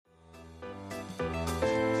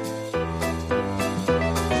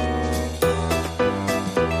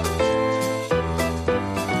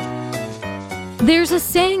There's a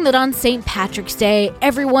saying that on St. Patrick's Day,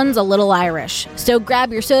 everyone's a little Irish. So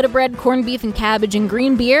grab your soda bread, corned beef and cabbage, and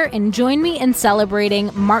green beer, and join me in celebrating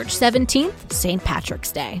March 17th, St.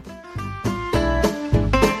 Patrick's Day.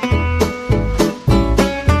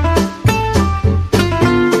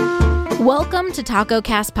 Welcome to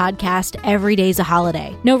TacoCast Podcast, Every Day's a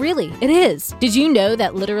Holiday. No, really, it is. Did you know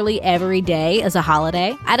that literally every day is a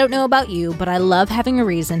holiday? I don't know about you, but I love having a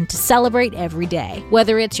reason to celebrate every day.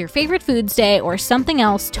 Whether it's your favorite foods day or something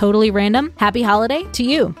else totally random, happy holiday to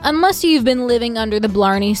you. Unless you've been living under the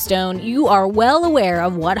Blarney Stone, you are well aware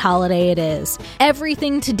of what holiday it is.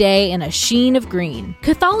 Everything today in a sheen of green.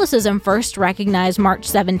 Catholicism first recognized March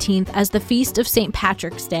 17th as the feast of St.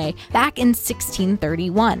 Patrick's Day back in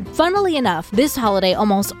 1631. Funnily enough, this holiday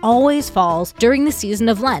almost always falls during the season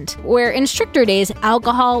of Lent, where in stricter days,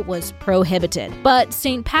 alcohol was prohibited. But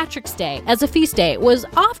St. Patrick's Day, as a feast day, was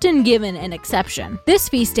often given an exception. This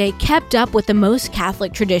feast day kept up with the most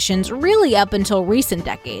Catholic traditions really up until recent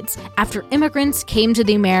decades, after immigrants came to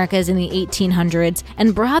the Americas in the 1800s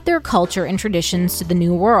and brought their culture and traditions to the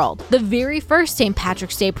New World. The very first St.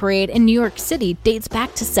 Patrick's Day parade in New York City dates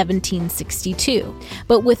back to 1762.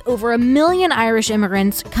 But with over 1 million Irish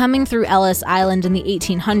immigrants coming through Ellis Island in the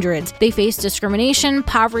 1800s, they faced discrimination,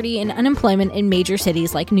 poverty, and unemployment in major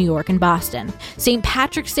cities like New York and Boston. St.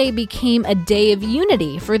 Patrick's Day became a day of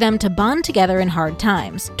unity for them to bond together in hard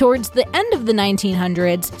times. Towards the end of the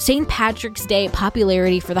 1900s, St. Patrick's Day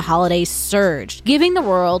popularity for the holiday surged, giving the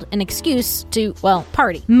world an excuse to, well,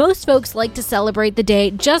 party. Most folks like to celebrate the day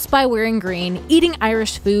just by wearing green, eating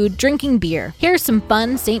Irish food, drinking beer. Here's some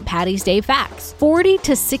fun St. Patty's Day facts. 40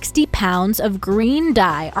 to 60 pounds of green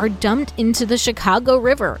dye are dumped into the Chicago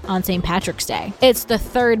River on St. Patrick's Day. It's the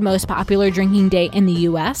third most popular drinking day in the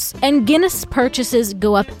US, and Guinness purchases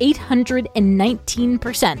go up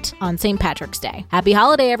 819% on St. Patrick's Day. Happy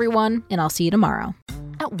holiday, everyone, and I'll see you tomorrow.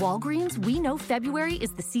 At Walgreens, we know February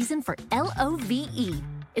is the season for L-O-V-E.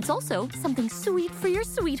 It's also something sweet for your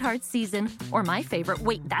sweetheart season. Or my favorite,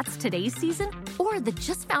 wait, that's today's season? Or the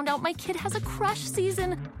just found out my kid has a crush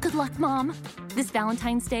season. Good luck, Mom. This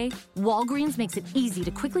Valentine's Day, Walgreens makes it easy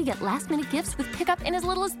to quickly get last-minute gifts with pickup in as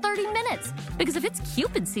little as 30 minutes. Because if it's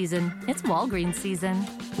Cupid season, it's Walgreens season.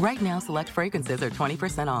 Right now, select fragrances are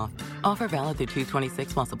 20% off. Offer valid through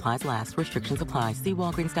 2/26 while supplies last. Restrictions apply. See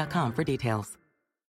Walgreens.com for details.